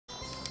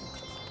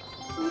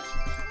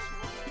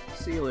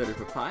See you later,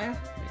 Papaya.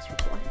 Thanks for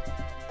playing.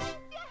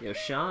 Yo,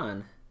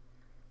 Sean.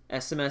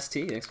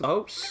 SMST, thanks for the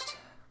host.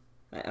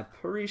 I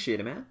appreciate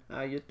it, man.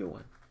 How you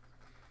doing?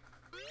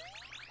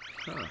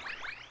 Huh.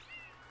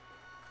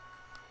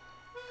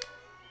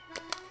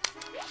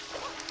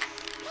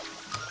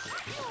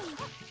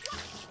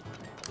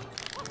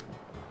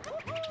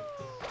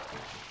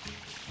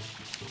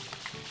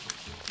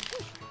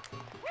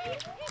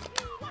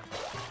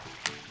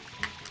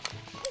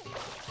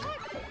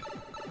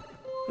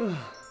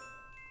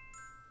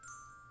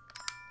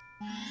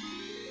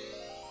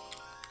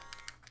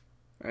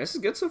 Alright, this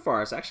is good so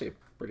far. It's actually a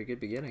pretty good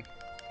beginning.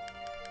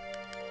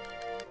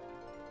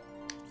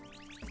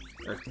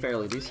 Or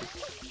fairly decent.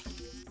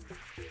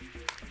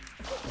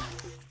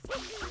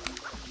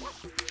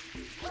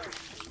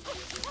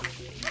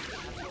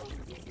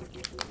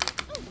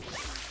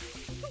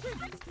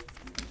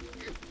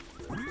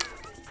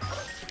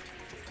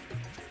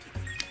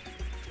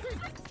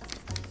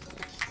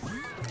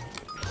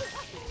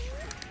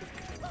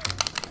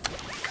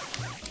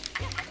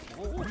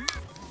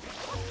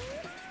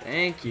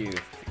 Thank you.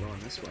 Going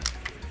this way.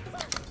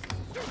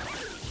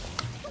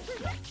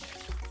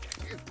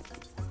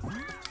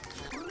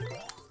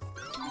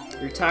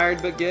 You're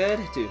tired but good?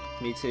 Dude,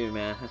 me too,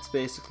 man. That's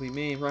basically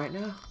me right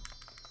now.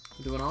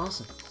 I'm doing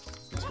awesome.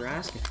 Thanks for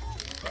asking.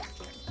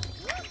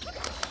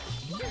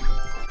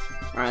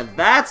 Alright,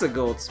 that's a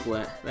gold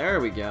split.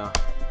 There we go.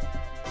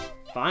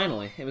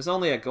 Finally. It was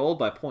only a gold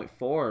by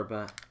 0.4,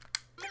 but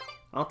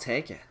I'll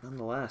take it,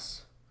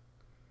 nonetheless.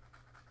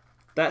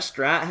 That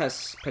strat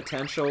has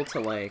potential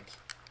to, like,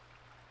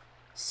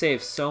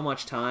 save so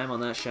much time on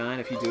that shine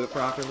if you do it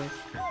properly.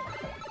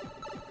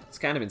 It's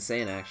kind of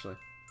insane, actually.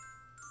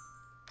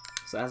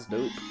 So that's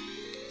dope.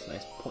 It's a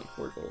nice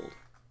 0.4 gold.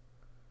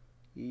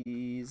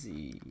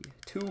 Easy.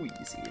 Too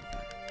easy, in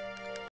fact.